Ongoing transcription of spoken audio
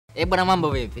Bwana mambo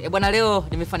vipi? Bwana leo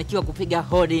nimefanikiwa kupiga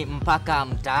hodi mpaka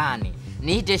mtaani.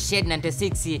 Niite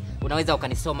CHENDU-OG, unaweza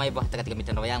ukanisoma hivyo hata katika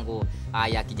mitandao yangu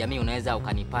ya kijamii, unaweza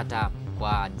ukanipata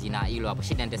kwa jina hilo hapo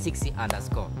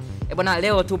CHENDU-_. Bwana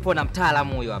leo tupo na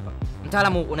mtaalamu huyu hapa.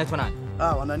 Mtaalamu unaitwa nani?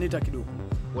 Wananiita Kiduku.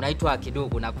 Unaitwa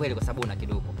Kiduku na kweli kwa sababu una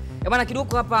Kiduku. Bwana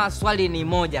Kiduku, hapa swali ni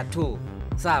moja tu.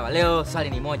 Sawa, leo swali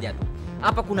ni moja tu.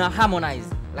 Hapa kuna Harmonize,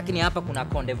 lakini hapa kuna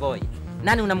Konde Boy.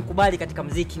 Nani unamkubali katika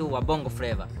muziki huu wa Bongo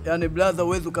Flava? Yaani brother,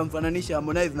 uwezo ukamfananisha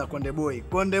Harmonize na Konde Boy.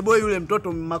 Konde Boy yule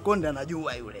mtoto Makonde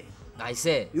anajua yule. I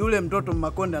say. Yule mtoto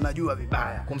Makonde anajua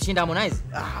vibaya. Kumshinda Harmonize?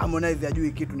 Harmonize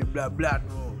hajui kitu, ni bla bla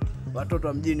tu. Watoto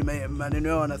wa mjini maneno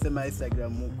yao wanasema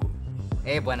Instagram huko.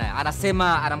 Bwana,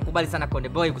 anasema anamkubali sana Konde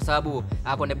Boy kwa sababu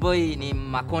Konde Boy ni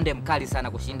Makonde mkali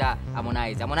sana kushinda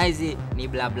Harmonize. Harmonize ni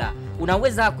bla bla.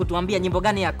 Unaweza kutuambia nyimbo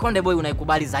gani ya Konde Boy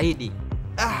unaikubali zaidi?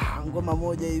 Ngoma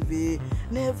moja hivi.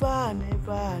 Never.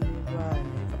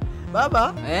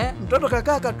 Baba, mtoto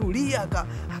kakaa katulia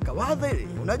akawaza ile.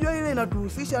 Unajua ile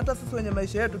inatuhusisha hata sisi wenye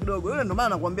maisha yetu kidogo. Yule ndio maana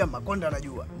nakwambia Makonde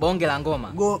anajua. Bonge la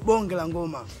ngoma. Bonge la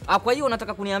ngoma. Kwa hiyo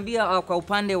unataka kuniambia kwa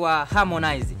upande wa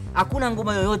Harmonize hakuna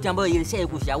ngoma yoyote ambayo ilishaye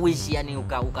kushawishi, yani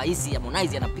ukahisi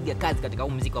Harmonize anapiga kazi katika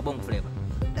muziki wa Bongo Flava?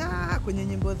 Kwenye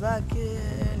nyimbo zake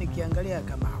nikiangalia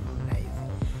kama Harmonize.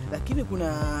 Lakini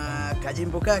kuna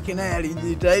kajimbo kake naye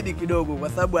alijitahidi kidogo kwa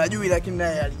sababu hajui, lakini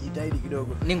naye alijitahidi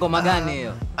kidogo. Ni ngoma gani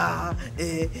hiyo?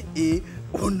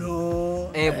 Uno.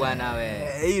 Bwana we.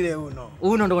 Ile Uno.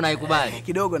 Uno ndo unaikubali?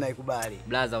 Kidogo naikubali.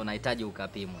 Blaza, unahitaji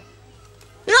ukapimwe.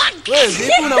 Wewe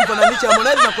vipi unamfananisha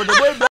Harmonize na Konde Boy?